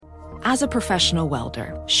As a professional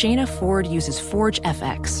welder, Shayna Ford uses Forge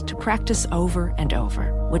FX to practice over and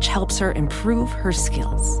over, which helps her improve her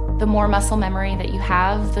skills. The more muscle memory that you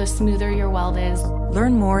have, the smoother your weld is.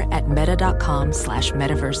 Learn more at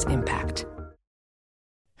meta.com/metaverse impact.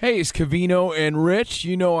 Hey, it's Cavino and Rich.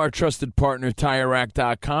 You know our trusted partner,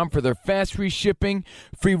 TireRack.com, for their fast free shipping,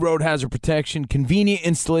 free road hazard protection, convenient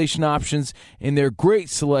installation options, and their great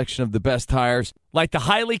selection of the best tires, like the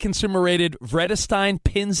highly consumer-rated Vredestein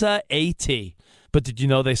Pinza AT. But did you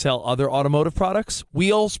know they sell other automotive products?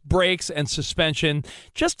 Wheels, brakes, and suspension,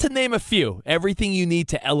 just to name a few. Everything you need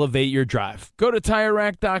to elevate your drive. Go to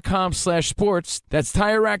TireRack.com/sports. That's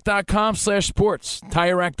TireRack.com/sports.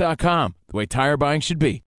 TireRack.com, the way tire buying should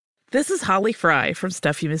be. This is Holly Fry from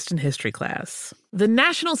Stuff You Missed in History class. The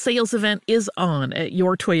national sales event is on at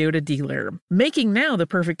your Toyota dealer, making now the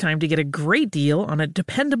perfect time to get a great deal on a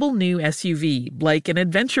dependable new SUV, like an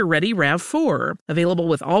adventure-ready RAV4. Available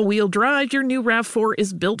with all-wheel drive, your new RAV4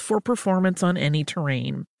 is built for performance on any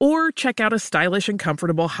terrain. Or check out a stylish and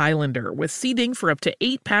comfortable Highlander with seating for up to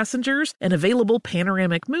 8 passengers and available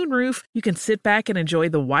panoramic moonroof. You can sit back and enjoy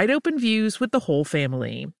the wide-open views with the whole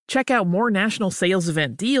family. Check out more national sales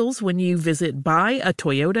event deals when you visit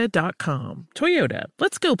buyatoyota.com. Toyota,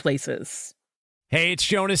 let's go places. Hey, it's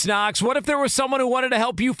Jonas Knox. What if there was someone who wanted to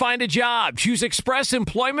help you find a job? Choose Express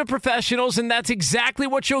Employment Professionals, and that's exactly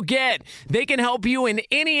what you'll get. They can help you in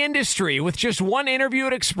any industry. With just one interview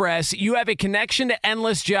at Express, you have a connection to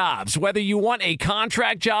endless jobs. Whether you want a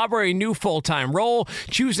contract job or a new full-time role,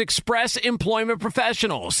 choose Express Employment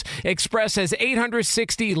Professionals. Express has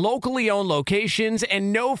 860 locally owned locations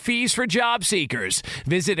and no fees for job seekers.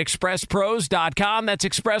 Visit expresspros.com. That's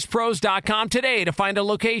expresspros.com today to find a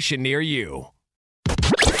location near you.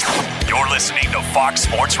 You're listening to Fox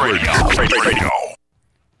Sports Radio.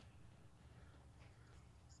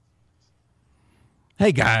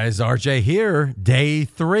 Hey guys, RJ here, day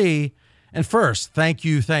 3. And first, thank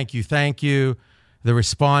you. The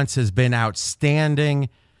response has been outstanding.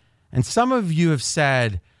 And some of you have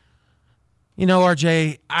said, you know,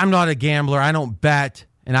 RJ, I'm not a gambler. I don't bet.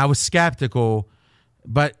 And I was skeptical.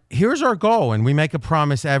 But here's our goal, and we make a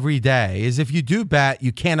promise every day, is if you do bet,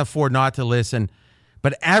 you can't afford not to listen.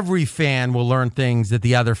 But every fan will learn things that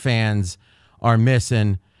the other fans are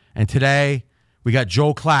missing. And today, we got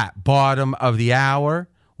Joel Klatt, bottom of the hour.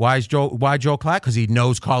 Why Joel Klatt? Because he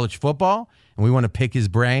knows college football, and we want to pick his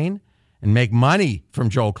brain and make money from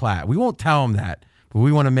Joel Klatt. We won't tell him that, but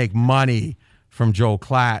we want to make money from Joel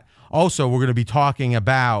Klatt. Also, we're going to be talking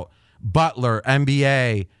about Butler,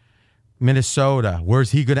 NBA, Minnesota.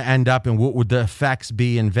 Where's he going to end up, and what would the effects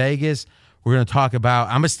be in Vegas? We're going to talk about,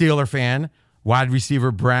 I'm a Steeler fan, wide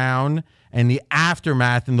receiver Brown, and the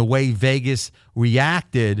aftermath and the way Vegas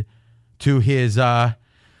reacted to his, I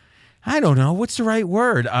don't know, what's the right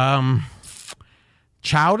word?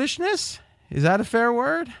 Childishness? Is that a fair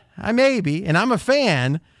word? Maybe, and I'm a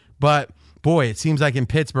fan, but boy, it seems like in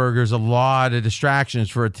Pittsburgh there's a lot of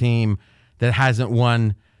distractions for a team that hasn't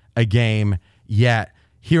won a game yet.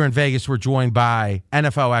 Here in Vegas, we're joined by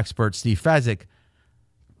NFL expert Steve Fezzik,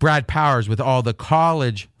 Brad Powers with all the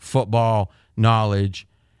college football knowledge,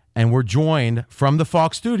 and we're joined from the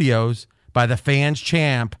Fox studios by the fans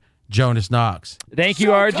champ, Jonas Knox. Thank you,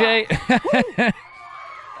 RJ.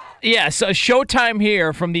 Yes, showtime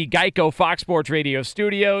here from the Geico Fox Sports Radio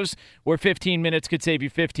studios, where 15 minutes could save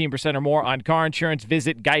you 15% or more on car insurance.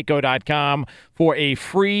 Visit geico.com for a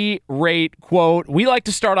free rate quote. We like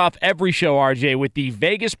to start off every show, RJ, with the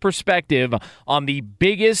Vegas perspective on the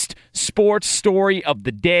biggest sports story of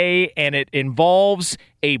the day, and it involves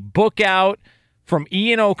a book out from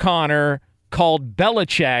Ian O'Connor called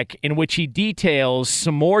Belichick, in which he details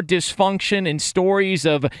some more dysfunction and stories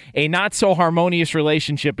of a not-so-harmonious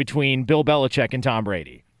relationship between Bill Belichick and Tom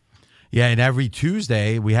Brady. Yeah, and every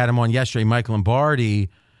Tuesday, we had him on yesterday, Mike Lombardi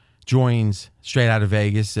joins straight out of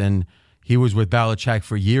Vegas, and he was with Belichick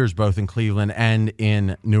for years, both in Cleveland and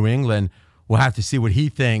in New England. We'll have to see what he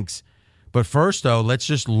thinks. But first, though, let's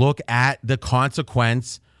just look at the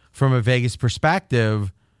consequence from a Vegas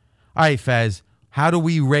perspective. All right, Fez, how do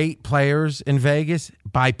we rate players in Vegas?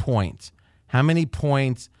 By points. How many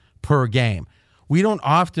points per game? We don't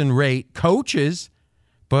often rate coaches,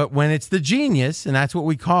 but when it's the genius, and that's what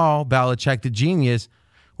we call Belichick the genius,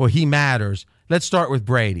 well, he matters. Let's start with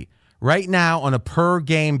Brady. Right now, on a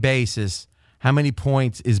per-game basis, how many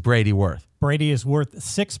points is Brady worth? Brady is worth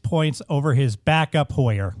 6 points over his backup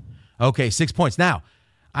Hoyer. Okay, 6 points. Now,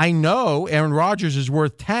 I know Aaron Rodgers is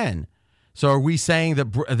worth 10. So are we saying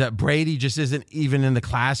that Brady just isn't even in the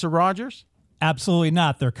class of Rodgers? Absolutely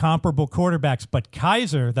not. They're comparable quarterbacks, but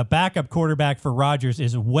Kaiser, the backup quarterback for Rodgers,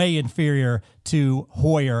 is way inferior to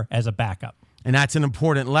Hoyer as a backup. And that's an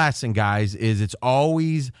important lesson, guys, is it's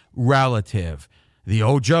always relative. The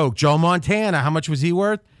old joke, Joe Montana, how much was he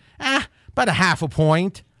worth? About a half a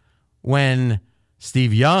point when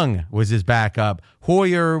Steve Young was his backup.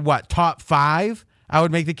 Hoyer, top 5? I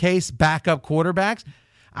would make the case, backup quarterbacks.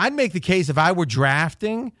 I'd make the case if I were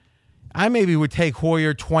drafting, I maybe would take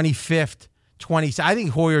Hoyer 25th, 20th. I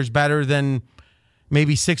think Hoyer's better than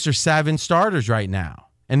maybe 6 or 7 starters right now,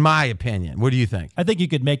 in my opinion. What do you think? I think you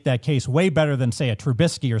could make that case way better than, say, a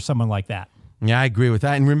Trubisky or someone like that. Yeah, I agree with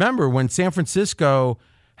that. And remember, when San Francisco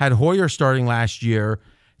had Hoyer starting last year,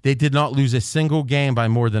 they did not lose a single game by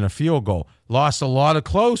more than a field goal. Lost a lot of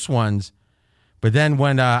close ones. But then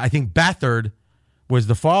when I think Beathard was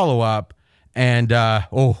the follow-up, and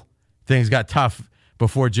things got tough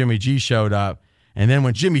before Jimmy G showed up. And then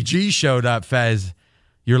when Jimmy G showed up, Fez,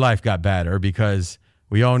 your life got better because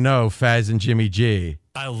we all know Fez and Jimmy G.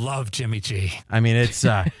 I love Jimmy G. I mean, it's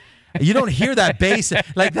you don't hear that bass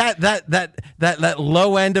like that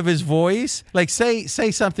low end of his voice. Like say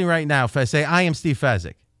something right now, Fez. Say, I am Steve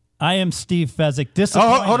Fezzik. I am Steve Fezzik.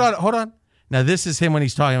 Disappointed. Oh, hold on. Now this is him when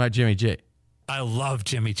he's talking about Jimmy G. I love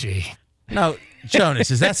Jimmy G. No, Jonas,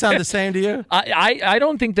 does that sound the same to you? I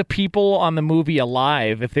don't think the people on the movie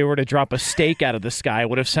Alive, if they were to drop a steak out of the sky,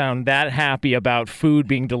 would have sounded that happy about food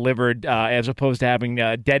being delivered as opposed to having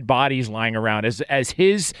dead bodies lying around as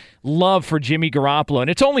his love for Jimmy Garoppolo. And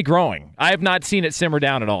it's only growing. I have not seen it simmer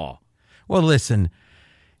down at all. Well, listen,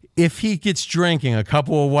 if he gets drinking a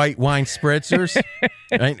couple of white wine spritzers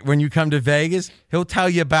right, when you come to Vegas, he'll tell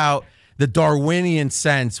you about the Darwinian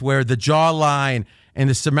sense where the jawline and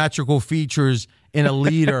the symmetrical features in a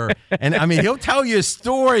leader. And, I mean, he'll tell you a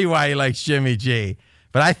story why he likes Jimmy G,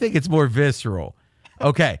 but I think it's more visceral.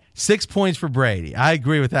 Okay, 6 points for Brady. I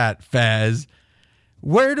agree with that, Fez.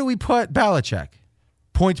 Where do we put Belichick?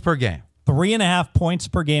 Points per game. 3.5 points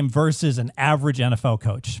per game versus an average NFL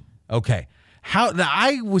coach. Okay.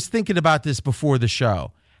 I was thinking about this before the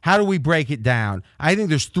show. How do we break it down? I think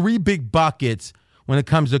there's 3 big buckets when it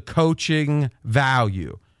comes to coaching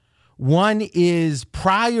value. One is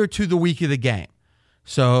prior to the week of the game.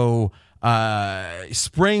 So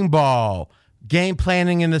spring ball, game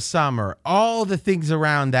planning in the summer, all the things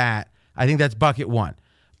around that. I think that's bucket 1.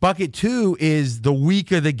 Bucket 2 is the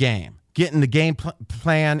week of the game, getting the game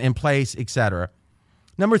plan in place, etc.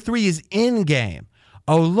 Number 3 is in game.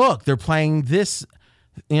 Oh, look, they're playing this,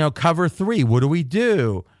 cover 3. What do we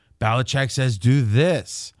do? Belichick says, do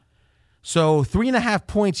this. So 3.5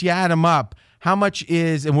 points, you add them up. How much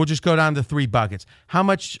is, and we'll just go down to 3 buckets. How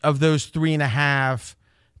much of those 3.5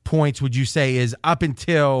 points would you say is up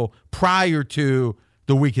until prior to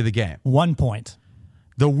the week of the game? 1 point.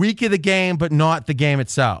 The week of the game, but not the game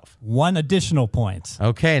itself. 1 additional point.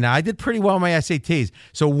 Okay, now I did pretty well on my SATs.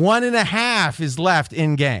 So 1.5 is left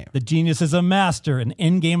in game. The genius is a master in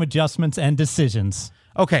in-game adjustments and decisions.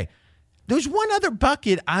 Okay, there's one other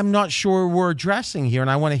bucket I'm not sure we're addressing here,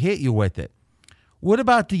 and I want to hit you with it. What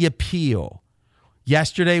about the appeal?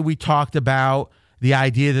 Yesterday, we talked about the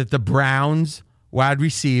idea that the Browns wide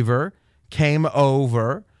receiver came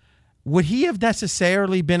over. Would he have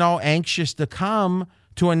necessarily been all anxious to come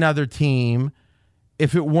to another team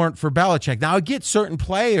if it weren't for Belichick? Now, I get certain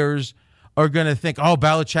players are going to think, oh,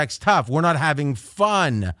 Belichick's tough. We're not having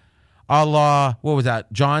fun. A la, what was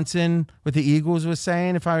that, Johnson with the Eagles was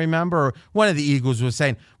saying, if I remember? Or one of the Eagles was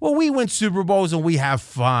saying, well, we win Super Bowls and we have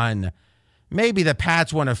fun. Maybe the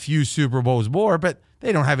Pats won a few Super Bowls more, but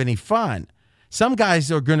they don't have any fun. Some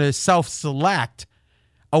guys are going to self-select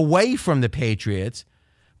away from the Patriots,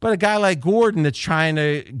 but a guy like Gordon that's trying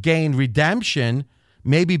to gain redemption,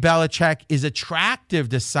 maybe Belichick is attractive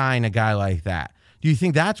to sign a guy like that. Do you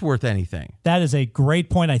think that's worth anything? That is a great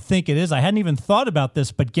point. I think it is. I hadn't even thought about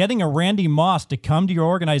this, but getting a Randy Moss to come to your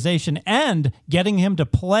organization and getting him to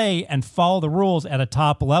play and follow the rules at a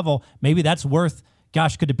top level, maybe that's worth,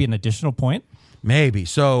 gosh, could it be an additional point? Maybe.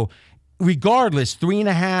 So regardless,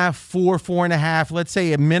 3.5, 4.5, let's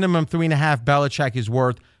say a minimum 3.5 Belichick is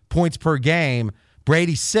worth points per game.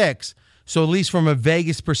 Brady 6. So at least from a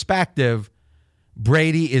Vegas perspective,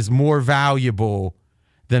 Brady is more valuable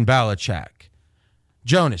than Belichick.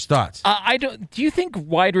 Jonas, thoughts? Do you think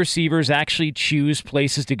wide receivers actually choose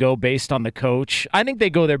places to go based on the coach? I think they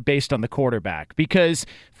go there based on the quarterback, because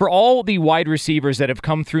for all the wide receivers that have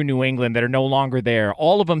come through New England that are no longer there,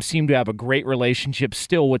 all of them seem to have a great relationship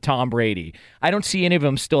still with Tom Brady. I don't see any of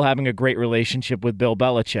them still having a great relationship with Bill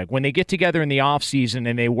Belichick. When they get together in the offseason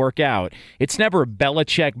and they work out, it's never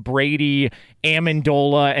Belichick, Brady,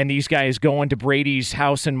 Amendola, and these guys going to Brady's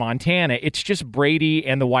house in Montana. It's just Brady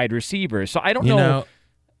and the wide receivers. So I don't know.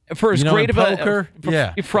 For as great of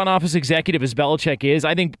a front office executive as Belichick is,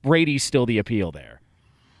 I think Brady's still the appeal there.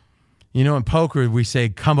 In poker, we say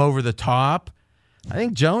come over the top. I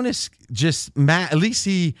think Jonas at least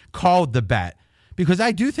he called the bet, because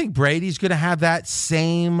I do think Brady's going to have that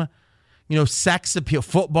same, sex appeal,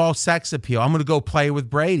 football sex appeal. I'm going to go play with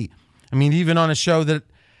Brady. I mean, even on a show that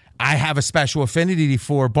I have a special affinity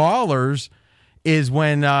for, Ballers, is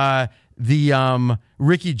when the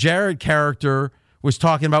Ricky Jarrett character was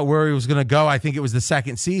talking about where he was going to go. I think it was the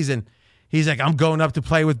second season. He's like, I'm going up to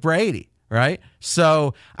play with Brady, right?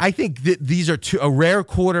 So I think that these are a rare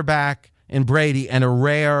quarterback in Brady and a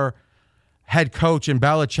rare head coach in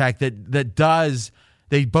Belichick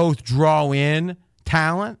they both draw in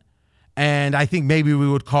talent, and I think maybe we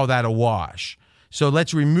would call that a wash. So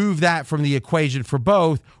let's remove that from the equation for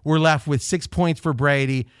both. We're left with 6 points for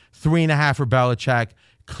Brady, 3.5 for Belichick.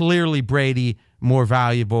 Clearly Brady more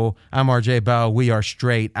valuable. I'm RJ Bell. We are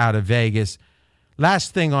straight out of Vegas.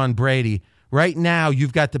 Last thing on Brady. Right now,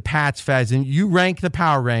 you've got the Pats, Fez, and you rank the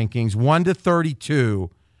power rankings 1 to 32.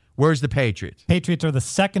 Where's the Patriots? Patriots are the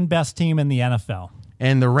second best team in the NFL.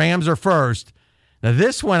 And the Rams are first. Now,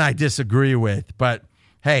 this one I disagree with, but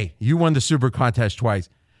hey, you won the Super Contest twice.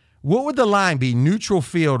 What would the line be? Neutral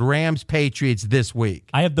field, Rams, Patriots this week.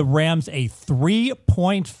 I have the Rams a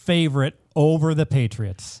 3-point favorite over the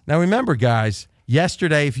Patriots. Now, remember, guys,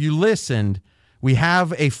 yesterday, if you listened, we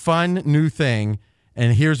have a fun new thing,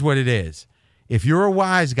 and here's what it is. If you're a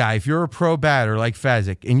wise guy, if you're a pro batter like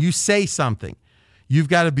Fezzik, and you say something, you've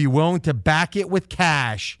got to be willing to back it with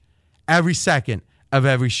cash every second of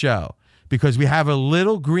every show, because we have a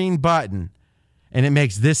little green button, and it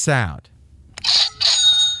makes this sound.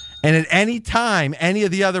 And at any time, any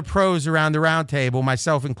of the other pros around the round table,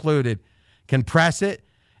 myself included, can press it,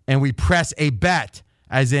 and we press a bet,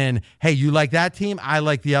 as in, hey, you like that team? I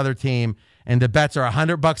like the other team. And the bets are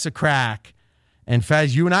 $100 a crack. And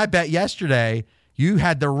Fez, you and I bet yesterday, you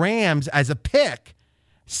had the Rams as a pick,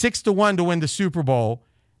 6-1 to win the Super Bowl.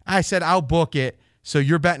 I said, I'll book it. So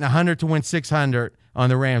you're betting 100 to win 600 on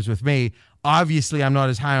the Rams with me. Obviously, I'm not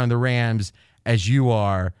as high on the Rams as you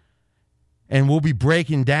are. And we'll be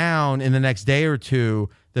breaking down in the next day or two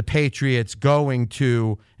the Patriots going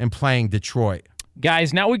to and playing Detroit.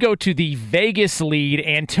 Guys, now we go to the Vegas lead.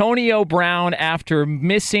 Antonio Brown, after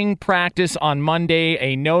missing practice on Monday,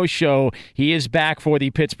 a no-show, he is back for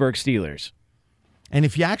the Pittsburgh Steelers. And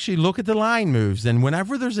if you actually look at the line moves, and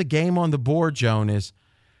whenever there's a game on the board, Jonas,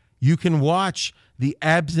 you can watch the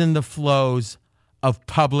ebbs and the flows of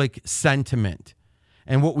public sentiment.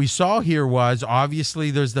 And what we saw here was,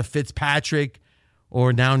 obviously, there's the Fitzpatrick,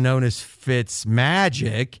 or now known as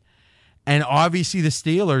Fitzmagic, and obviously the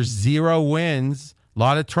Steelers, 0 wins, a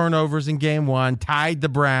lot of turnovers in game one, tied the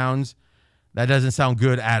Browns. That doesn't sound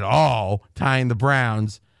good at all, tying the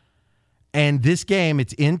Browns. And this game,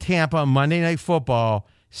 it's in Tampa, Monday Night Football.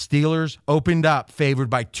 Steelers opened up, favored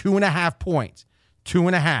by 2.5 points,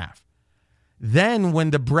 2.5. Then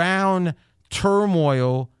when the Brown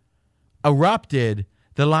turmoil erupted,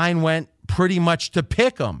 the line went pretty much to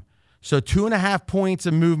pick 'em. So 2.5 points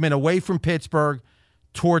of movement away from Pittsburgh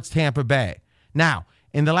towards Tampa Bay. Now,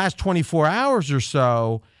 in the last 24 hours or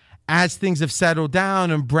so, as things have settled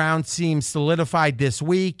down and Brown seems solidified this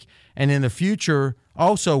week and in the future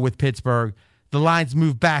also with Pittsburgh, the lines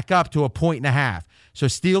move back up to 1.5. So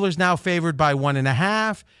Steelers now favored by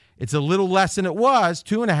 1.5. It's a little less than it was,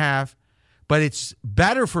 2.5, but it's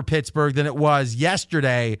better for Pittsburgh than it was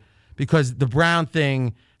yesterday because the Brown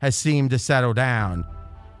thing has seemed to settle down.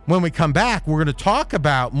 When we come back, we're going to talk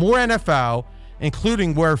about more NFL,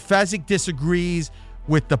 including where Fezzik disagrees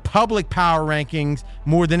with the public power rankings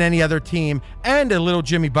more than any other team, and a little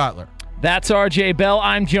Jimmy Butler. That's RJ Bell.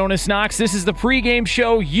 I'm Jonas Knox. This is the pregame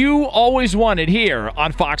show you always wanted here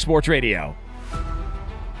on Fox Sports Radio.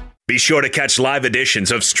 Be sure to catch live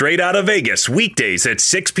editions of Straight Outta Vegas weekdays at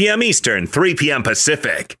 6 p.m. Eastern, 3 p.m.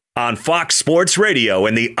 Pacific on Fox Sports Radio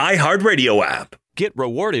and the iHeartRadio app. Get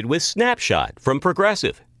rewarded with Snapshot from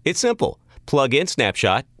Progressive. It's simple. Plug in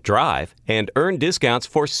Snapshot, drive, and earn discounts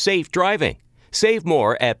for safe driving. Save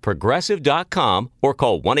more at Progressive.com or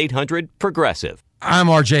call 1-800-PROGRESSIVE. I'm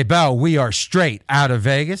RJ Bell. We are straight out of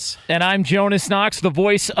Vegas. And I'm Jonas Knox, the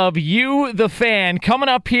voice of you, the fan. Coming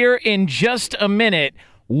up here in just a minute,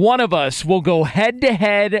 one of us will go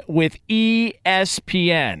head-to-head with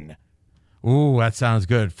ESPN. Ooh, that sounds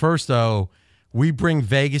good. First, though, we bring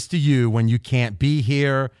Vegas to you when you can't be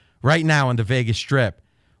here. Right now on the Vegas Strip,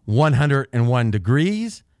 101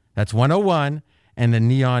 degrees. That's 101, and the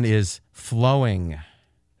neon is flowing.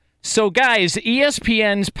 So, guys,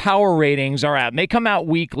 ESPN's power ratings are out. And they come out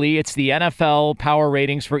weekly. It's the NFL power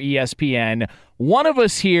ratings for ESPN. One of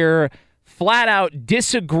us here flat out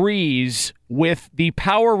disagrees with the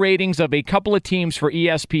power ratings of a couple of teams for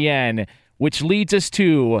ESPN, which leads us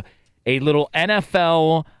to a little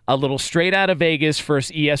NFL, a little straight out of Vegas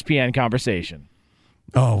first ESPN conversation.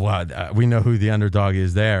 Oh, well, we know who the underdog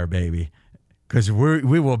is there, baby, because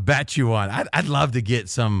we will bet you on. I'd love to get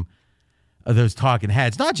some of those talking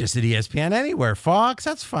heads, not just at ESPN, anywhere. Fox,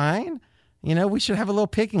 that's fine. You know, we should have a little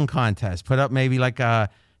picking contest. Put up maybe like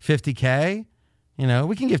 $50K. You know,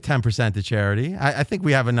 we can give 10% to charity. I think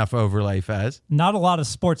we have enough overlay, Fez. Not a lot of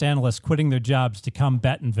sports analysts quitting their jobs to come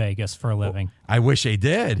bet in Vegas for a living. I wish they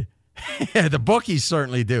did. The bookies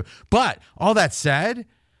certainly do. But all that said,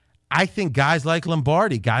 I think guys like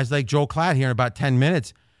Lombardi, guys like Joel Klatt here in about 10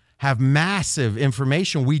 minutes have massive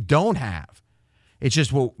information we don't have. It's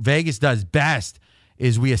just what Vegas does best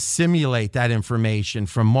is we assimilate that information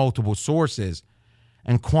from multiple sources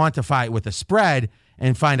and quantify it with a spread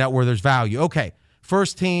and find out where there's value. Okay,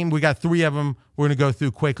 first team, we got 3 of them. We're going to go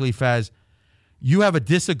through quickly, Fez. You have a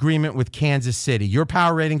disagreement with Kansas City. Your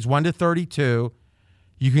power rating's 1 to 32.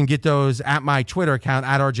 You can get those at my Twitter account,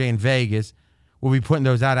 at RJ in Vegas. We'll be putting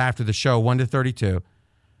those out after the show, 1 to 32.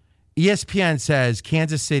 ESPN says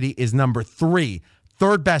Kansas City is number 3.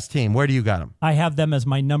 Third best team. Where do you got them? I have them as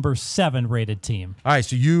my number 7 rated team. All right,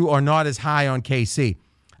 so you are not as high on KC.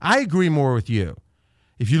 I agree more with you.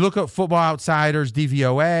 If you look at Football Outsiders,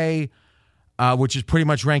 DVOA, which is pretty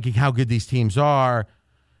much ranking how good these teams are,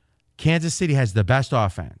 Kansas City has the best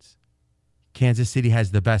offense. Kansas City has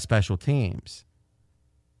the best special teams.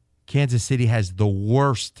 Kansas City has the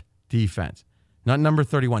worst defense. Not number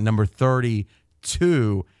 31, number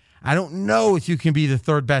 32. I don't know if you can be the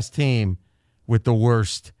third best team with the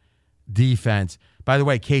worst defense. By the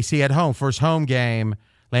way, KC at home, first home game,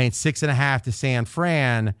 laying 6.5 to San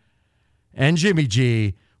Fran and Jimmy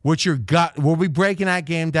G. What's your gut? We'll be breaking that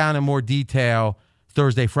game down in more detail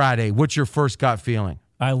Thursday, Friday. What's your first gut feeling?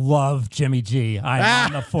 I love Jimmy G.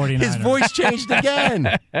 I'm on the 49ers. His voice changed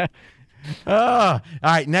again. All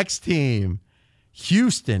right, next team.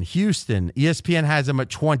 Houston. ESPN has them at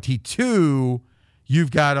 22.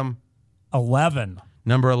 You've got them 11.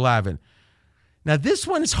 Number 11. Now, this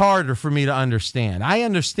one's harder for me to understand. I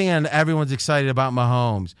understand everyone's excited about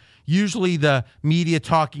Mahomes. Usually the media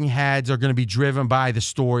talking heads are going to be driven by the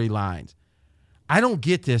storylines. I don't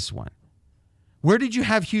get this one. Where did you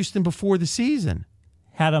have Houston before the season?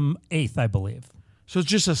 Had them 8th, I believe. So it's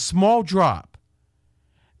just a small drop.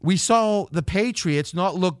 We saw the Patriots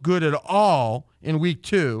not look good at all in week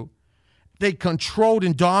 2. They controlled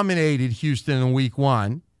and dominated Houston in week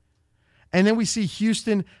 1. And then we see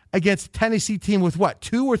Houston against a Tennessee team with what,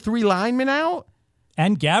 2 or 3 linemen out?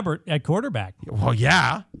 And Gabbert at quarterback. Well,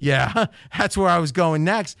 yeah. That's where I was going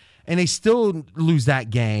next. And they still lose that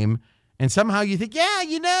game. And somehow you think,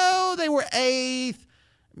 they were 8th,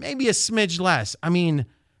 maybe a smidge less. I mean,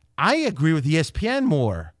 I agree with ESPN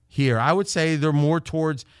more here. I would say they're more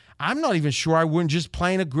towards, I'm not even sure I wouldn't just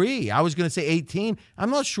plain agree. I was going to say 18. I'm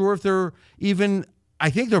not sure if they're even, I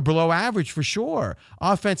think they're below average for sure.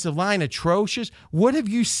 Offensive line, atrocious. What have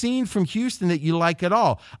you seen from Houston that you like at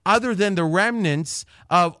all? Other than the remnants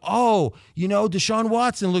of, Deshaun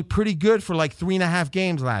Watson looked pretty good for like 3.5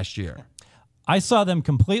 games last year. I saw them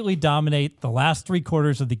completely dominate the last 3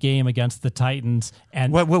 quarters of the game against the Titans.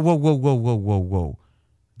 And Whoa.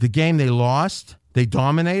 The game they lost, they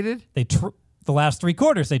dominated? The last 3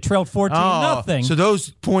 quarters, they trailed 14-0. So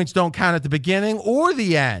those points don't count at the beginning or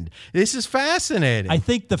the end. This is fascinating. I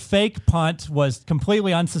think the fake punt was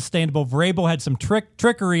completely unsustainable. Vrabel had some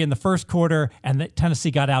trickery in the first quarter, and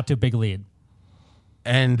Tennessee got out to a big lead.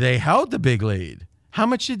 And they held the big lead. How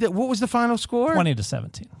much what was the final score?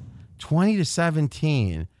 20-17.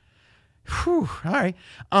 20-17. Whew, all right.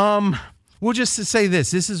 We'll just say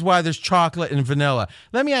this. This is why there's chocolate and vanilla.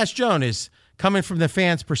 Let me ask Jonas, coming from the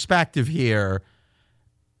fans' perspective here,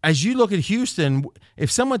 as you look at Houston, if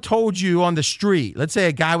someone told you on the street, let's say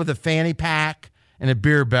a guy with a fanny pack and a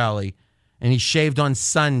beer belly, and he shaved on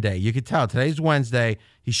Sunday, you could tell today's Wednesday,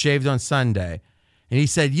 he shaved on Sunday, And he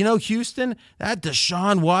said, Houston, that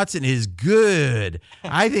Deshaun Watson is good.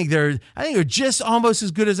 I think they're just almost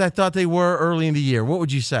as good as I thought they were early in the year. What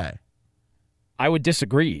would you say? I would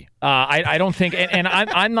disagree. I don't think, and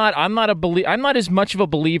I'm not as much of a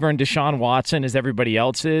believer in Deshaun Watson as everybody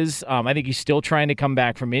else is. I think he's still trying to come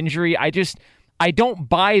back from injury. I don't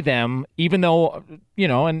buy them, even though,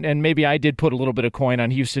 and maybe I did put a little bit of coin on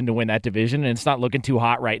Houston to win that division, and it's not looking too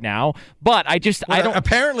hot right now. But I don't.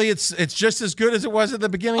 Apparently, it's just as good as it was at the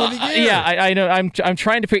beginning of the year. Yeah, I know. I'm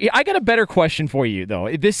trying to figure. I got a better question for you, though.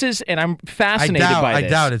 This is, and I'm fascinated by this. I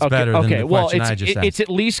doubt it's better than the question I just asked. It's at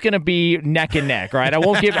least going to be neck and neck, right? I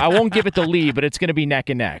won't give it the lead, but it's going to be neck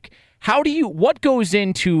and neck. What goes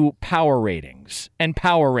into power ratings and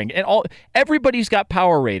power rank? And everybody's got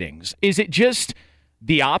power ratings. Is it just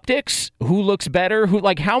the optics? Who looks better?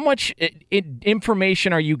 How much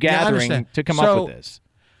information are you gathering to come up with this?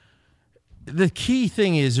 The key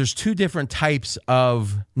thing is there's two different types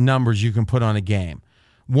of numbers you can put on a game.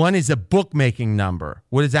 One is a bookmaking number.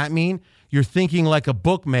 What does that mean? You're thinking like a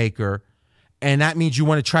bookmaker, and that means you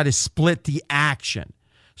want to try to split the action.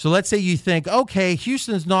 So let's say you think, okay,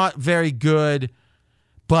 Houston's not very good,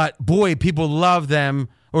 but boy, people love them,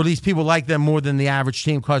 or at least people like them more than the average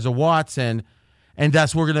team because of Watson, and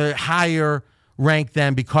thus we're going to higher rank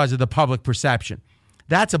them because of the public perception.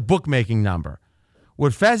 That's a bookmaking number.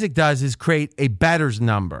 What Fezzik does is create a bettor's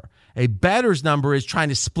number. A bettor's number is trying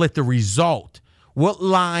to split the result. What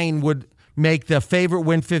line would make the favorite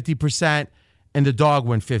win 50% and the dog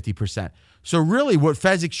win 50%? So really what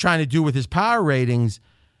Fezzik's trying to do with his power ratings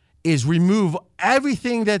is remove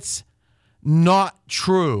everything that's not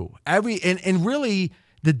true. And really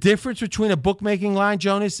the difference between a bookmaking line,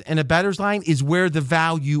 Jonas, and a bettor's line is where the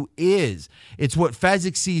value is. It's what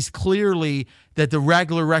Fezzik sees clearly that the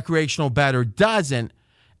regular recreational bettor doesn't,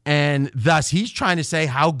 and thus he's trying to say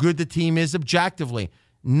how good the team is objectively.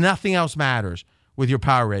 Nothing else matters with your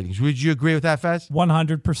power ratings. Would you agree with that, Fez?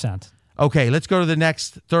 100%. Okay, let's go to the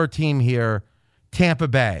next third team here, Tampa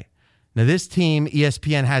Bay. Now, this team,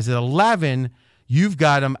 ESPN has at 11. You've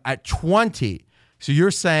got them at 20. So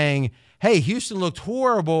you're saying, hey, Houston looked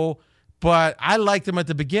horrible, but I liked them at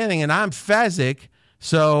the beginning, and I'm Fezzik,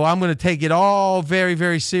 so I'm going to take it all very,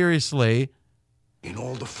 very seriously. In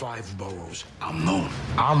all the 5 boroughs, I'm known.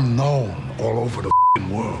 I'm known all over the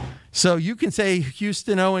world. So you can say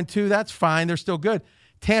Houston 0-2. That's fine. They're still good.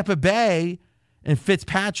 Tampa Bay and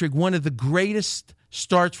Fitzpatrick, one of the greatest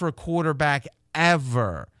starts for a quarterback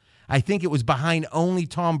ever. I think it was behind only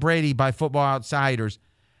Tom Brady by Football Outsiders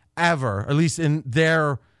ever, at least in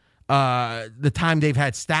their the time they've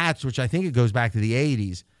had stats, which I think it goes back to the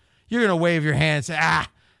 80s. You're going to wave your hand and say, that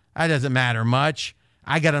doesn't matter much.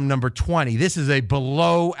 I got them number 20. This is a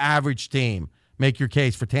below average team. Make your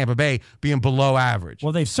case for Tampa Bay being below average.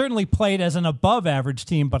 Well, they've certainly played as an above average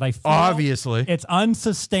team, but I feel obviously it's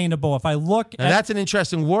unsustainable. If I look now, that's an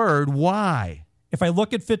interesting word. Why? If I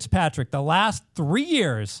look at Fitzpatrick, the last 3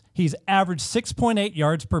 years, he's averaged 6.8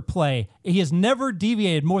 yards per play. He has never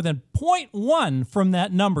deviated more than 0.1 from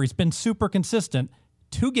that number. He's been super consistent.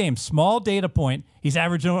 2 games, small data point. He's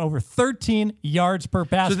averaging over 13 yards per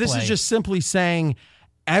pass play. So this is just simply saying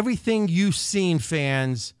everything you've seen,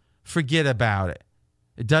 fans, forget about it.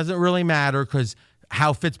 It doesn't really matter because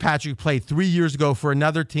how Fitzpatrick played 3 years ago for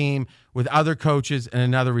another team with other coaches and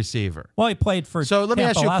another receiver. Well, he played for So let me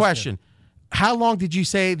Tampa ask you a last question. year. How long did you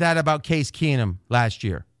say that about Case Keenum last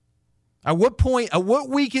year? At what point, at what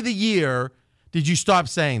week of the year did you stop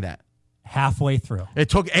saying that? Halfway through. It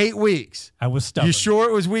took 8 weeks. I was stubborn. You sure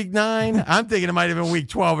it was week 9? I'm thinking it might have been week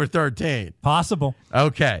 12 or 13. Possible.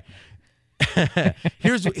 Okay.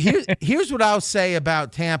 Here's what I'll say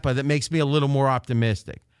about Tampa that makes me a little more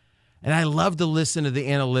optimistic. And I love to listen to the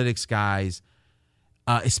analytics guys,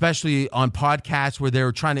 especially on podcasts where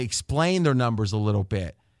they're trying to explain their numbers a little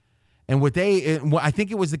bit. And I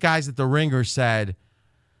think it was the guys at the Ringer said,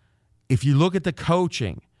 if you look at the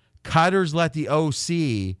coaching, Cutter's let the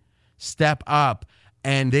OC step up,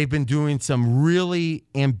 and they've been doing some really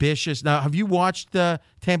ambitious. Now, have you watched the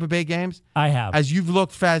Tampa Bay games? I have. As you've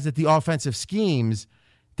looked, Faz, at the offensive schemes,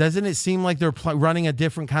 doesn't it seem like they're running a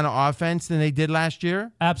different kind of offense than they did last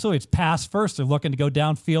year? Absolutely. It's pass first. They're looking to go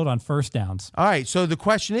downfield on first downs. All right. So the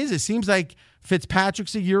question is, it seems like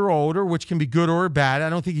Fitzpatrick's a year older, which can be good or bad. I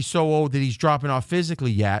don't think he's so old that he's dropping off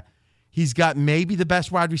physically yet. He's got maybe the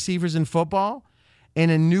best wide receivers in football and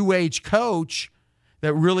a new age coach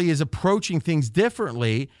that really is approaching things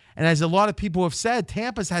differently. And as a lot of people have said,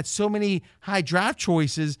 Tampa's had so many high draft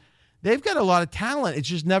choices. They've got a lot of talent. It's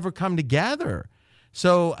just never come together.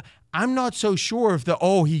 So I'm not so sure if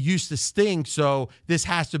he used to stink, so this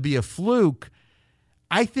has to be a fluke.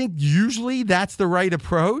 I think usually that's the right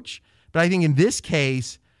approach, but I think in this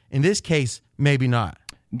case, maybe not.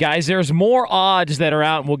 Guys, there's more odds that are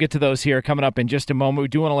out, and we'll get to those here coming up in just a moment. We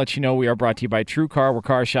do want to let you know we are brought to you by TrueCar, where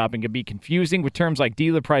car shopping can be confusing with terms like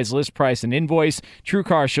dealer price, list price, and invoice.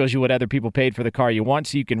 TrueCar shows you what other people paid for the car you want,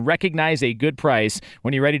 so you can recognize a good price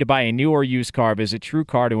when you're ready to buy a new or used car. Visit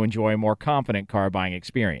TrueCar to enjoy a more confident car buying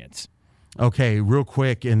experience. Okay, real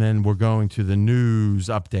quick, and then we're going to the news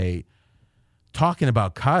update. Talking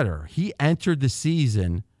about Cutter, he entered the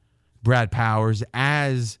season, Brad Powers,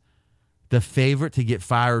 as the favorite to get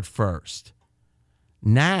fired first.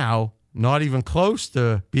 Now, not even close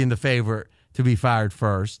to being the favorite to be fired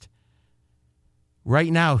first. Right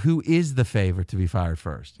now, who is the favorite to be fired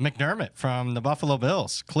first? McDermott from the Buffalo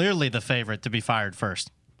Bills. Clearly the favorite to be fired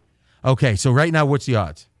first. Okay, so right now, what's the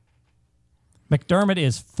odds? McDermott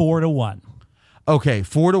is 4-1. Okay,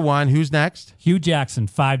 4-1. Who's next? Hugh Jackson,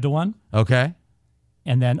 5-1. Okay.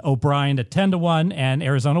 And then O'Brien at 10-1, and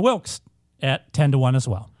Arizona Wilkes at 10-1 as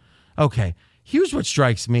well. Okay, here's what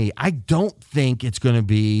strikes me. I don't think it's going to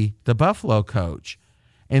be the Buffalo coach.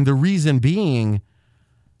 And the reason being,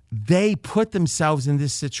 they put themselves in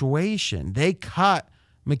this situation. They cut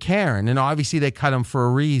McCarron, and obviously they cut him for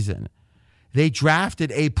a reason. They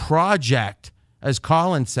drafted a project, as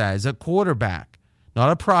Colin says, a quarterback, not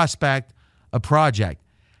a prospect, a project.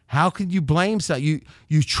 How could you blame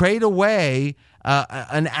you trade away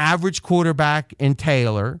an average quarterback in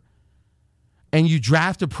Taylor, and you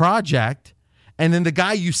draft a project, and then the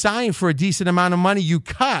guy you sign for a decent amount of money you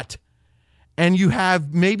cut, and you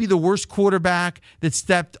have maybe the worst quarterback that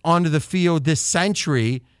stepped onto the field this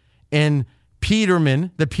century in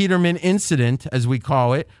Peterman, the Peterman incident, as we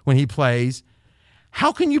call it, when he plays.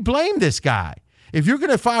 How can you blame this guy? If you're going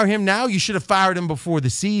to fire him now, you should have fired him before the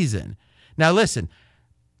season. Now, listen,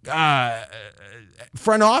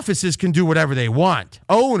 front offices can do whatever they want.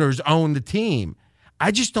 Owners own the team. I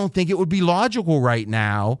just don't think it would be logical right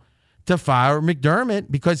now to fire McDermott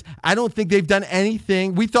because I don't think they've done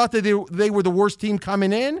anything. We thought that they were the worst team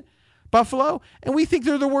coming in, Buffalo, and we think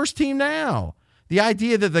they're the worst team now. The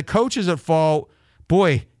idea that the coach is at fault,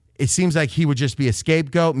 boy, it seems like he would just be a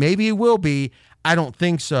scapegoat. Maybe he will be. I don't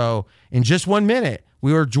think so. In just 1 minute,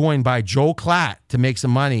 we are joined by Joel Klatt to make some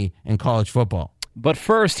money in college football. But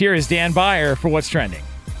first, here is Dan Beyer for What's Trending.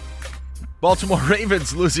 Baltimore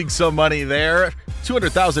Ravens losing some money there.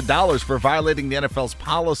 $200,000 for violating the NFL's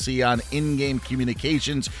policy on in-game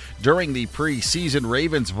communications during the preseason.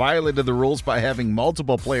 Ravens violated the rules by having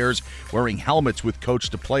multiple players wearing helmets with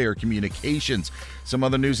coach-to-player communications. Some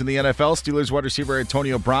other news in the NFL, Steelers wide receiver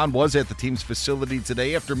Antonio Brown was at the team's facility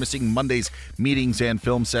today after missing Monday's meetings and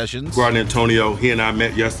film sessions. Guard Antonio, he and I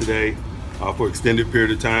met yesterday for an extended period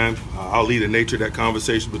of time. I'll leave the nature of that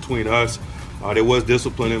conversation between us. There was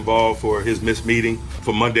discipline involved for his missed meeting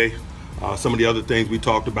for Monday. Some of the other things we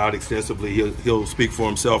talked about extensively, he'll speak for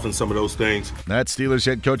himself in some of those things. That's Steelers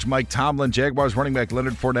head coach Mike Tomlin. Jaguars running back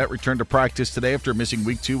Leonard Fournette returned to practice today after missing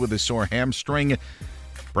week 2 with a sore hamstring.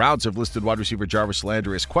 Browns have listed wide receiver Jarvis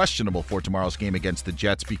Landry as questionable for tomorrow's game against the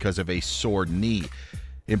Jets because of a sore knee.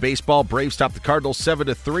 In baseball, Braves topped the Cardinals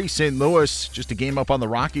 7-3. St. Louis just a game up on the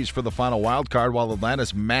Rockies for the final wild card, while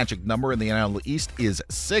Atlanta's magic number in the NL East is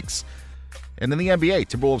 6. And in the NBA,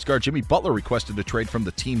 Timberwolves guard Jimmy Butler requested a trade from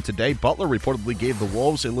the team today. Butler reportedly gave the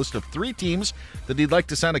Wolves a list of 3 teams that he'd like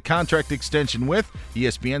to sign a contract extension with.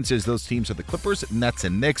 ESPN says those teams are the Clippers, Nets,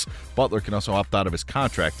 and Knicks. Butler can also opt out of his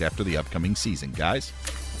contract after the upcoming season, guys.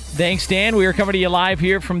 Thanks, Dan. We are coming to you live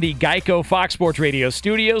here from the Geico Fox Sports Radio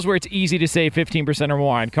studios, where it's easy to save 15% or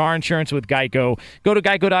more on car insurance with Geico. Go to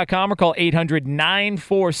geico.com or call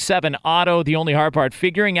 800-947-AUTO. The only hard part,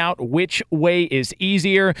 figuring out which way is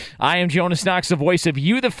easier. I am Jonas Knox, the voice of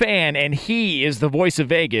you, the fan, and he is the voice of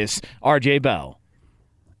Vegas, RJ Bell.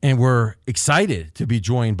 And we're excited to be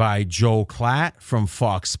joined by Joel Klatt from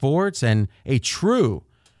Fox Sports and a true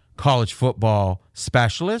college football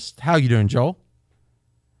specialist. How you doing, Joel?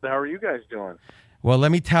 How are you guys doing? Well,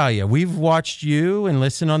 let me tell you, we've watched you and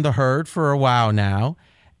listened on The Herd for a while now,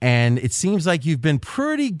 and it seems like you've been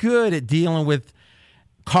pretty good at dealing with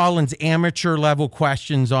Colin's amateur-level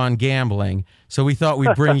questions on gambling, so we thought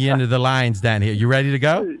we'd bring you into the lines down here. You ready to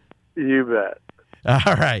go? You bet.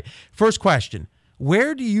 All right. First question.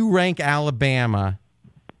 Where do you rank Alabama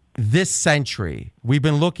this century? We've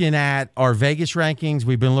been looking at our Vegas rankings.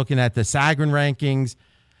 We've been looking at the Sagarin rankings.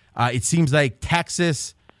 It seems like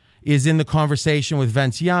Texas is in the conversation with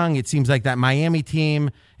Vince Young. It seems like that Miami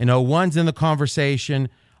team in 01's in the conversation.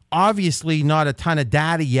 Obviously not a ton of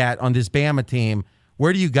data yet on this Bama team.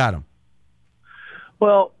 Where do you got them?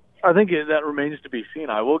 Well, I think that remains to be seen.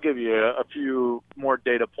 I will give you a few more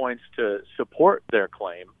data points to support their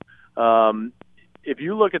claim. If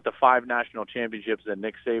you look at the 5 national championships that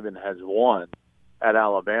Nick Saban has won at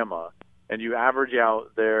Alabama, and you average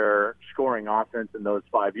out their scoring offense in those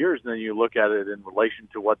 5 years, and then you look at it in relation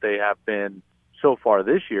to what they have been so far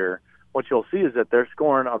this year, what you'll see is that they're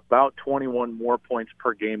scoring about 21 more points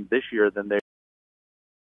per game this year than they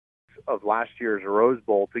of last year's Rose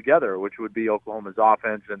Bowl together, which would be Oklahoma's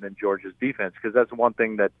offense and then Georgia's defense, because that's one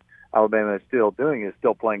thing that Alabama is still doing, is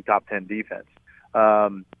still playing top 10 defense.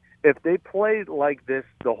 If they play like this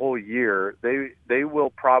the whole year, they will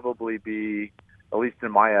probably be, at least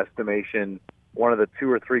in my estimation, one of the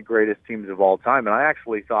 2 or 3 greatest teams of all time. And I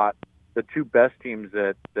actually thought the 2 best teams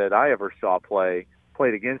that I ever saw played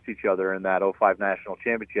against each other in that 05 national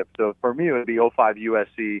championship. So for me, it would be 05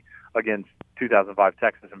 USC against 2005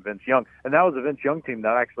 Texas and Vince Young. And that was a Vince Young team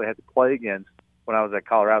that I actually had to play against when I was at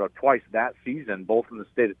Colorado twice that season, both in the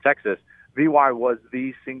state of Texas. VY was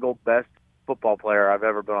the single best football player I've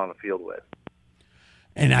ever been on a field with.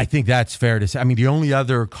 And I think that's fair to say. I mean, the only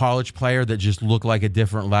other college player that just looked like a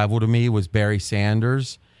different level to me was Barry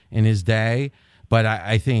Sanders in his day. But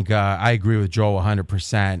I think I agree with Joel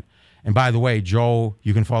 100%. And by the way, Joel,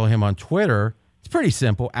 you can follow him on Twitter. It's pretty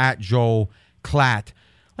simple, at Joel Klatt.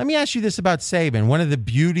 Let me ask you this about Saban. One of the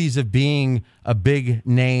beauties of being a big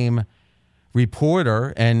name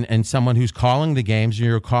reporter and someone who's calling the games, and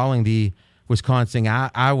you're calling the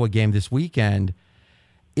Wisconsin-Iowa game this weekend,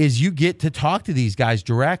 is you get to talk to these guys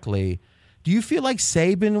directly. Do you feel like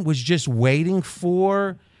Saban was just waiting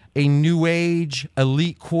for a new age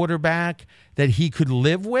elite quarterback that he could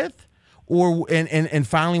live with? Or and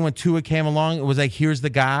finally when Tua came along, it was like, here's the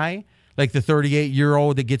guy, like the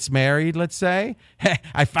 38-year-old that gets married, let's say.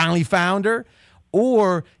 I finally found her.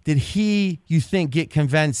 Or did he, you think, get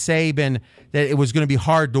convinced Saban that it was going to be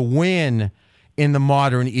hard to win in the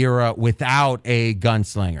modern era without a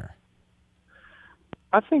gunslinger?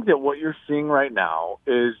 I think that what you're seeing right now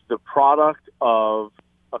is the product of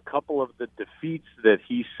a couple of the defeats that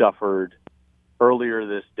he suffered earlier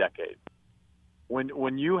this decade.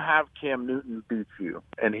 When you have Cam Newton beat you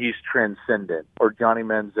and he's transcendent, or Johnny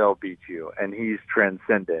Manziel beats you and he's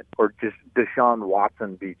transcendent, or just Deshaun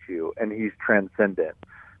Watson beats you and he's transcendent,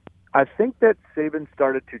 I think that Saban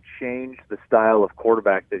started to change the style of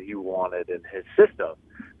quarterback that he wanted in his system,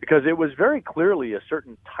 because it was very clearly a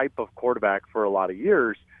certain type of quarterback for a lot of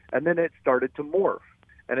years, and then it started to morph.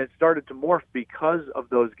 And it started to morph because of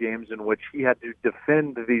those games in which he had to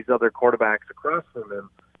defend these other quarterbacks across from him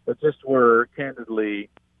that just were candidly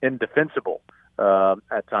indefensible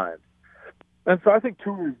at times. And so I think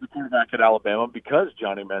Tua is the quarterback at Alabama because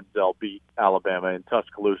Johnny Manziel beat Alabama in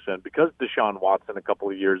Tuscaloosa, and because Deshaun Watson a couple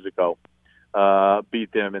of years ago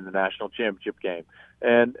beat them in the national championship game.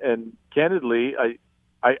 And candidly,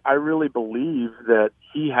 I really believe that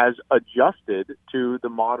he has adjusted to the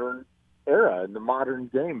modern era and the modern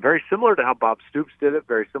game, very similar to how Bob Stoops did it,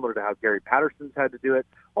 very similar to how Gary Patterson's had to do it.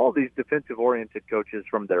 All these defensive-oriented coaches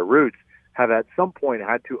from their roots have at some point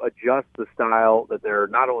had to adjust the style that they're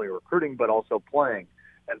not only recruiting but also playing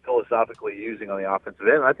and philosophically using on the offensive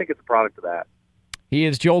end. I think it's a product of that. He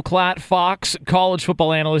is Joel Klatt, Fox college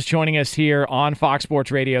football analyst, joining us here on Fox Sports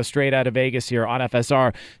Radio, straight out of Vegas here on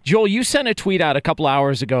FSR. Joel, you sent a tweet out a couple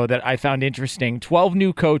hours ago that I found interesting. 12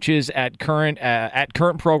 new coaches at current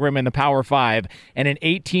program in the Power 5 and an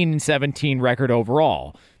 18-17 record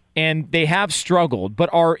overall. And they have struggled, but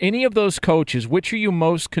are any of those coaches, which are you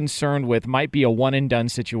most concerned with, might be a one-and-done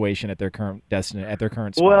situation at their current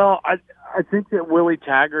spot? Well, I think that Willie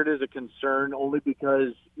Taggart is a concern only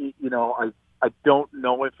because, I don't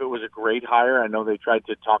know if it was a great hire. I know they tried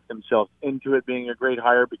to talk themselves into it being a great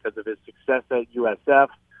hire because of his success at USF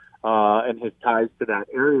and his ties to that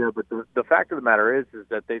area. But the fact of the matter is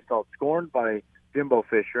that they felt scorned by Jimbo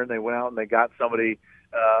Fisher, and they went out and they got somebody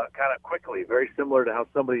kind of quickly, very similar to how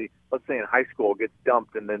somebody, let's say in high school, gets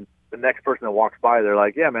dumped, and then the next person that walks by, they're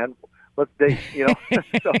like, yeah, man, let's date,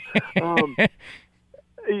 So,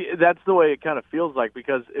 that's the way it kind of feels like,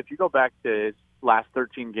 because if you go back to his last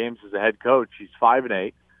 13 games as a head coach, he's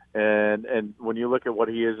 5-8, and when you look at what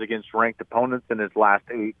he is against ranked opponents in his last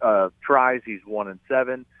 8 tries, he's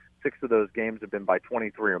 1-7. 6 of those games have been by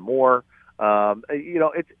 23 or more.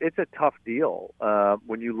 It's a tough deal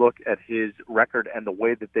when you look at his record and the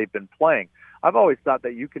way that they've been playing. I've always thought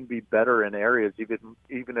that you can be better in areas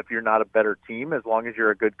even if you're not a better team, as long as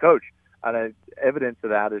you're a good coach. And evidence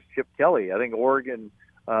of that is Chip Kelly. I think Oregon,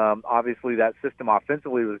 obviously that system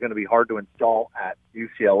offensively was going to be hard to install at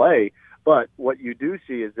UCLA, But what you do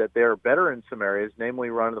see is that they're better in some areas, namely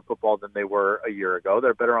running the football, than they were a year ago.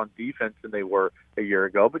 They're better on defense than they were a year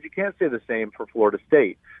ago, but you can't say the same for Florida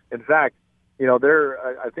State. In fact, they're,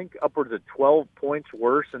 I think, upwards of 12 points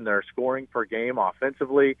worse in their scoring per game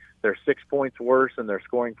offensively. They're 6 points worse in their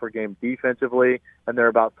scoring per game defensively, and they're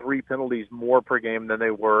about 3 penalties more per game than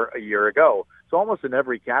they were a year ago. So almost in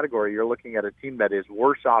every category, you're looking at a team that is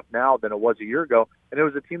worse off now than it was a year ago, and it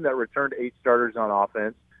was a team that returned 8 starters on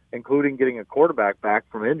offense, including getting a quarterback back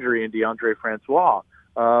from injury in DeAndre Francois.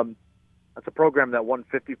 That's a program that won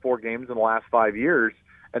 54 games in the last 5 years,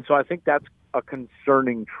 and so I think that's a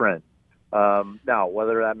concerning trend. Now,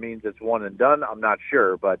 whether that means it's one and done, I'm not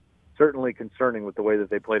sure, but certainly concerning with the way that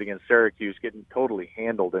they played against Syracuse, getting totally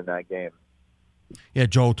handled in that game. Yeah,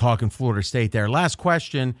 Joel talking Florida State there. Last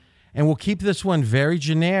question, and we'll keep this one very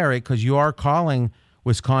generic because you are calling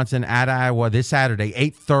Wisconsin at Iowa this Saturday,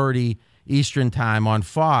 8:30 Eastern time on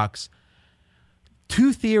Fox.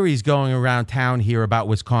 2 theories going around town here about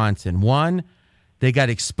Wisconsin. One, they got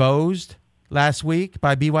exposed last week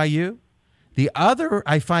by BYU. The other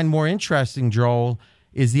I find more interesting, Joel,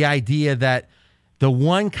 is the idea that the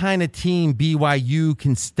one kind of team BYU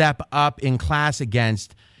can step up in class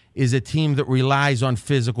against is a team that relies on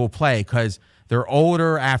physical play because they're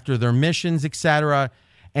older after their missions, etc.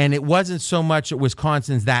 And it wasn't so much that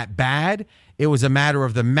Wisconsin's that bad. It was a matter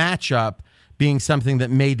of the matchup being something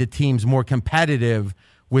that made the teams more competitive,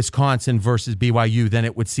 Wisconsin versus BYU, than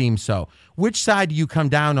it would seem so. Which side do you come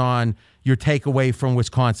down on your takeaway from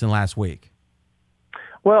Wisconsin last week?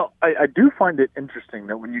 Well, I do find it interesting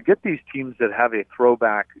that when you get these teams that have a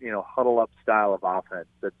throwback, huddle-up style of offense,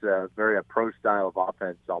 that's a pro style of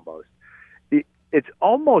offense almost, it's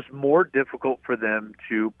almost more difficult for them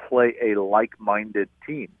to play a like-minded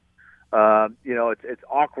team. It's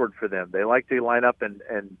awkward for them. They like to line up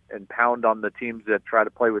and pound on the teams that try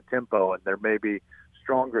to play with tempo, and they're maybe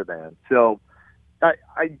stronger than. So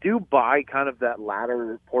I do buy kind of that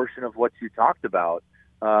latter portion of what you talked about.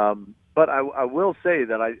 But I will say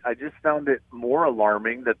that I just found it more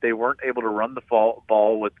alarming that they weren't able to run the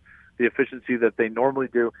ball with the efficiency that they normally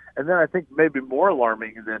do. And then I think maybe more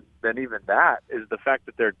alarming than even that is the fact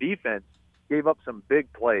that their defense gave up some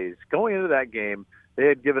big plays. Going into that game, they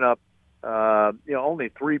had given up only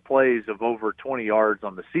 3 plays of over 20 yards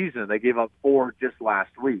on the season. They gave up 4 just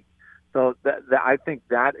last week. So I think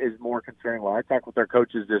that is more concerning. When I talk with their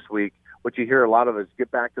coaches this week, what you hear a lot of is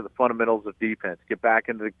get back to the fundamentals of defense, get back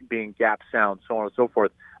into being gap sound, so on and so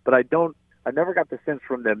forth. But I never got the sense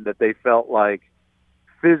from them that they felt like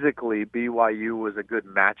physically BYU was a good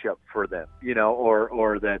matchup for them,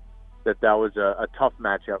 or that was a tough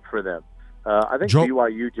matchup for them. I think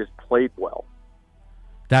BYU just played well.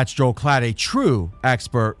 That's Joel Klatt, a true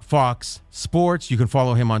expert, Fox Sports. You can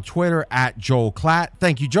follow him on Twitter at Joel Klatt.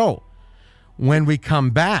 Thank you, Joel. When we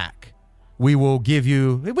come back, we've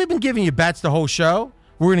been giving you bets the whole show.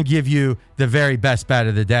 We're going to give you the very best bet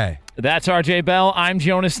of the day. That's RJ Bell. I'm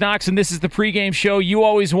Jonas Knox, and this is the pregame show you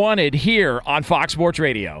always wanted here on Fox Sports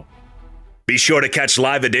Radio. Be sure to catch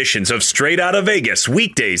live editions of Straight Outta Vegas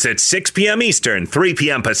weekdays at 6 p.m. Eastern, 3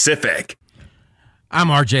 p.m. Pacific. I'm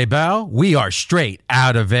RJ Bell. We are Straight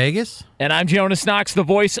Outta Vegas. And I'm Jonas Knox, the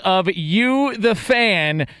voice of you, the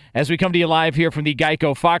fan, as we come to you live here from the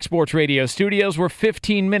Geico Fox Sports Radio studios, where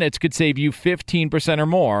 15 minutes could save you 15% or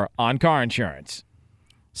more on car insurance.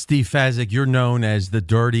 Steve Fezzik, you're known as the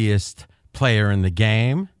dirtiest player in the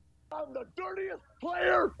game. I'm the dirtiest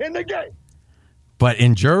player in the game. But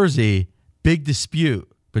in Jersey, big dispute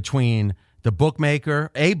between a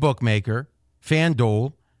bookmaker,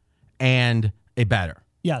 FanDuel, and a bettor.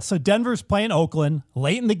 Yeah, so Denver's playing Oakland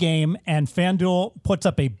late in the game, and FanDuel puts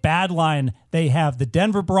up a bad line. They have the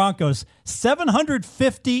Denver Broncos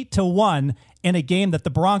 750-1 in a game that the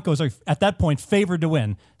Broncos are, at that point, favored to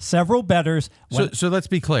win. Several bettors. So let's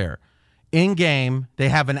be clear. In-game, they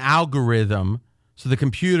have an algorithm, so the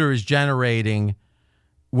computer is generating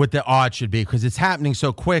what the odds should be, because it's happening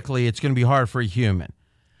so quickly, it's going to be hard for a human.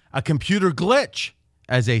 A computer glitch,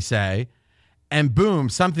 as they say, and boom,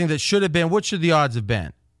 something that should have been, what should the odds have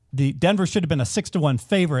been? The Denver should have been a 6-1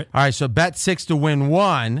 favorite. All right, so bet 6 to win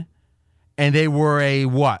 1, and they were a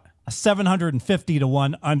what? A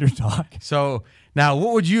 750-1 underdog. So now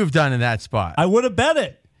what would you have done in that spot? I would have bet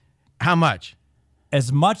it. How much?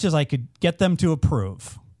 As much as I could get them to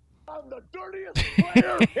approve. I'm the dirtiest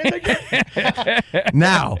player in the game.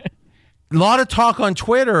 Now, a lot of talk on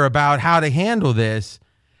Twitter about how to handle this.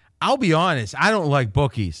 I'll be honest, I don't like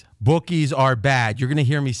bookies. Bookies are bad. You're going to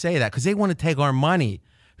hear me say that because they want to take our money.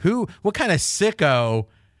 What kind of sicko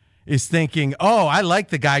is thinking, oh, I like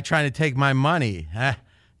the guy trying to take my money?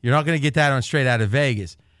 You're not going to get that on Straight Outta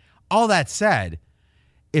Vegas. All that said,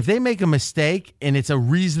 if they make a mistake and it's a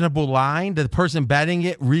reasonable line, the person betting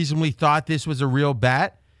it reasonably thought this was a real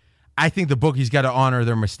bet, I think the bookie's got to honor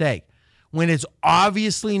their mistake. When it's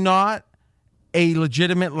obviously not a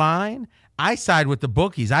legitimate line, I side with the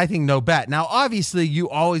bookies. I think no bet. Now, obviously, you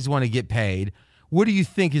always want to get paid. What do you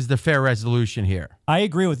think is the fair resolution here? I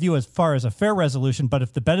agree with you as far as a fair resolution, but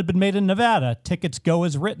if the bet had been made in Nevada, tickets go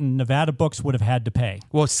as written, Nevada books would have had to pay.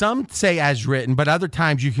 Well, some say as written, but other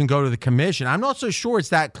times you can go to the commission. I'm not so sure it's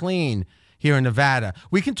that clean here in Nevada.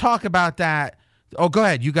 We can talk about that. Oh, go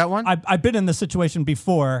ahead. You got one? I've been in this situation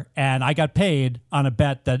before, and I got paid on a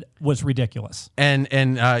bet that was ridiculous. And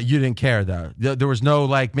you didn't care, though? There was no,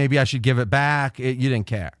 like, maybe I should give it back? You didn't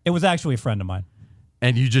care? It was actually a friend of mine.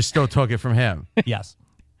 And you just still took it from him? Yes.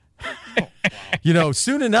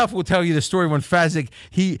 Soon enough we'll tell you the story when Fezzik,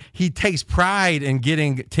 he takes pride in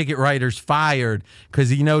getting ticket writers fired because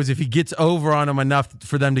he knows if he gets over on them enough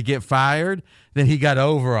for them to get fired, then he got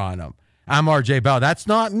over on them. I'm RJ Bell. That's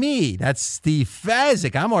not me. That's Steve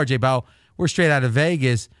Fezzik. I'm RJ Bell. We're straight out of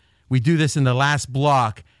Vegas. We do this in the last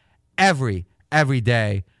block every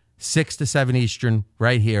day, 6 to 7 Eastern,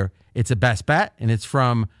 right here. It's a best bet, and it's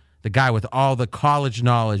from the guy with all the college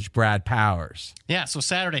knowledge, Brad Powers. Yeah, so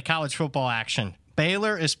Saturday college football action.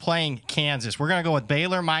 Baylor is playing Kansas. We're going to go with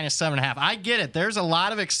Baylor minus 7.5. I get it. There's a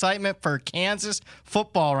lot of excitement for Kansas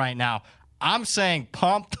football right now. I'm saying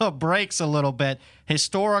pump the brakes a little bit.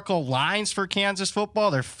 Historical lines for Kansas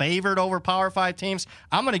football. They're favored over Power 5 teams.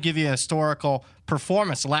 I'm going to give you a historical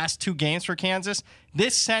performance. The last 2 games for Kansas.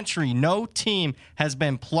 This century, no team has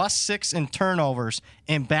been +6 in turnovers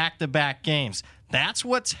in back-to-back games. That's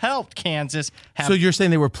what's helped Kansas. So you're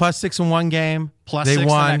saying they were +6 in one game, +6 they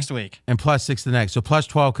won, the next week, and +6 the next. So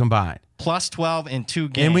 +12 combined. +12 in 2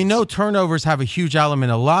 games. And we know turnovers have a huge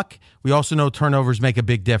element of luck. We also know turnovers make a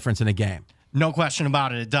big difference in a game. No question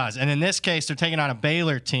about it, it does. And in this case, they're taking on a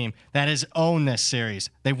Baylor team that has owned this series.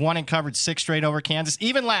 They've won and covered 6 straight over Kansas.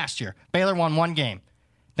 Even last year, Baylor won 1 game.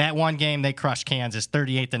 That one game, they crushed Kansas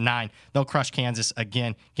 38-9. They'll crush Kansas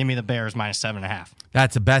again. Give me the Bears minus 7.5.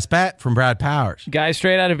 That's a best bet from Brad Powers. Guys,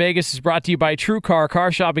 Straight Out of Vegas is brought to you by TrueCar. Car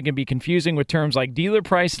shopping can be confusing with terms like dealer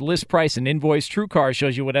price, list price, and invoice. TrueCar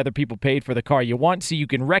shows you what other people paid for the car you want so you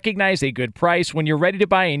can recognize a good price. When you're ready to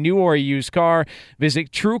buy a new or a used car,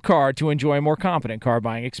 visit TrueCar to enjoy a more confident car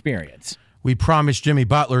buying experience. We promised Jimmy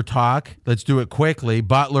Butler talk. Let's do it quickly.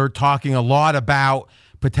 Butler talking a lot about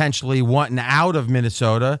potentially wanting out of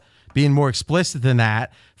Minnesota, being more explicit than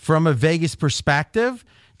that. From a Vegas perspective,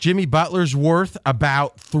 Jimmy Butler's worth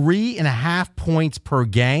about 3.5 points per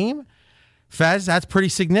game. Fez, that's pretty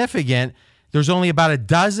significant. There's only about a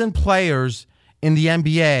dozen players in the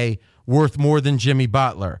NBA worth more than Jimmy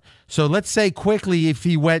Butler. So let's say quickly if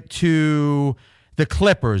he went to the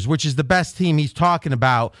Clippers, which is the best team he's talking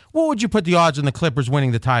about, what would you put the odds on the Clippers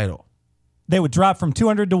winning the title? They would drop from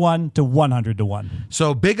 200-1 to 100-1.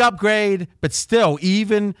 So big upgrade, but still,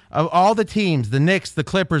 even of all the teams, the Knicks, the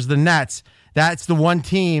Clippers, the Nets, that's the one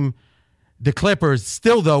team, the Clippers,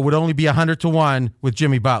 still, though, would only be 100-1 with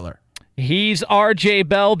Jimmy Butler. He's RJ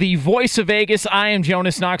Bell, the voice of Vegas. I am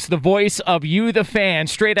Jonas Knox, the voice of you, the fan.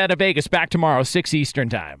 Straight Out of Vegas, back tomorrow, 6 Eastern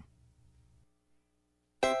time.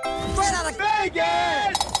 Straight Out of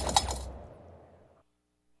Vegas!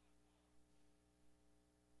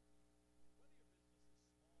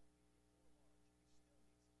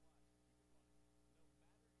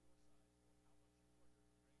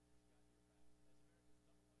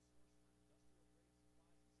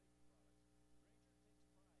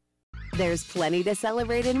 There's plenty to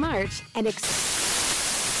celebrate in March and National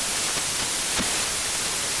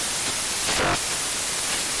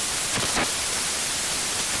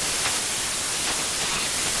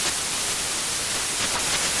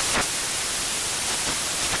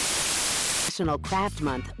Craft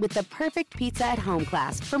Month with the perfect pizza at home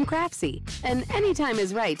class from Craftsy. And anytime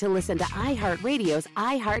is right to listen to iHeartRadio's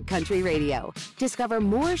iHeartCountry Radio. Discover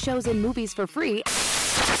more shows and movies for free.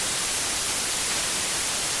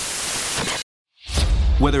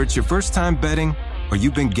 Whether it's your first time betting or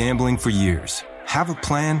you've been gambling for years, have a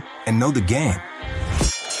plan and know the game.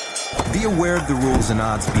 Be aware of the rules and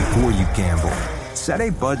odds before you gamble. Set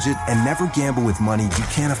a budget and never gamble with money you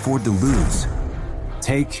can't afford to lose.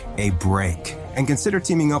 Take a break and consider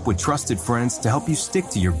teaming up with trusted friends to help you stick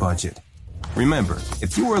to your budget. Remember,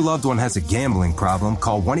 if you or a loved one has a gambling problem,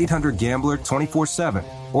 call 1-800-GAMBLER 24/7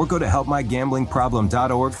 or go to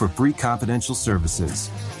helpmygamblingproblem.org for free confidential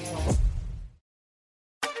services.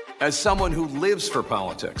 As someone who lives for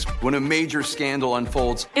politics, when a major scandal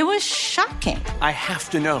unfolds, it was shocking. I have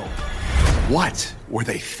to know, what were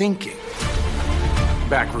they thinking?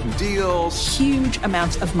 backroom deals, huge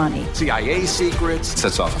amounts of money, CIA secrets,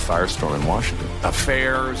 sets off a firestorm in Washington,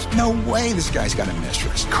 affairs. No way this guy's got a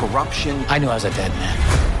mistress. Corruption. I knew I was a dead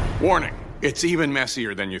man. Warning, it's even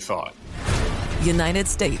messier than you thought. United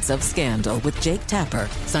States of Scandal with Jake Tapper,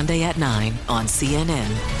 Sunday at 9 on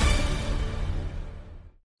CNN.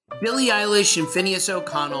 Billie Eilish and Phineas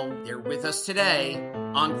O'Connell, they're with us today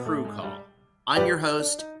on Crew Call. I'm your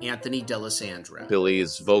host, Anthony D'Alessandro.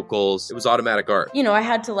 Billie's vocals, it was automatic art. You know, I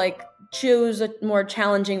had to choose a more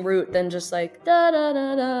challenging route than just da da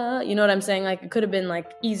da da. You know what I'm saying? It could have been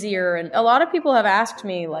easier. And a lot of people have asked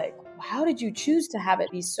me how did you choose to have it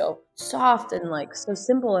be so soft and so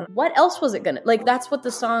simple? And what else was it gonna that's what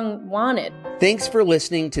the song wanted. Thanks for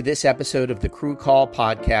listening to this episode of the Crew Call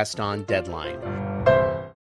podcast on Deadline.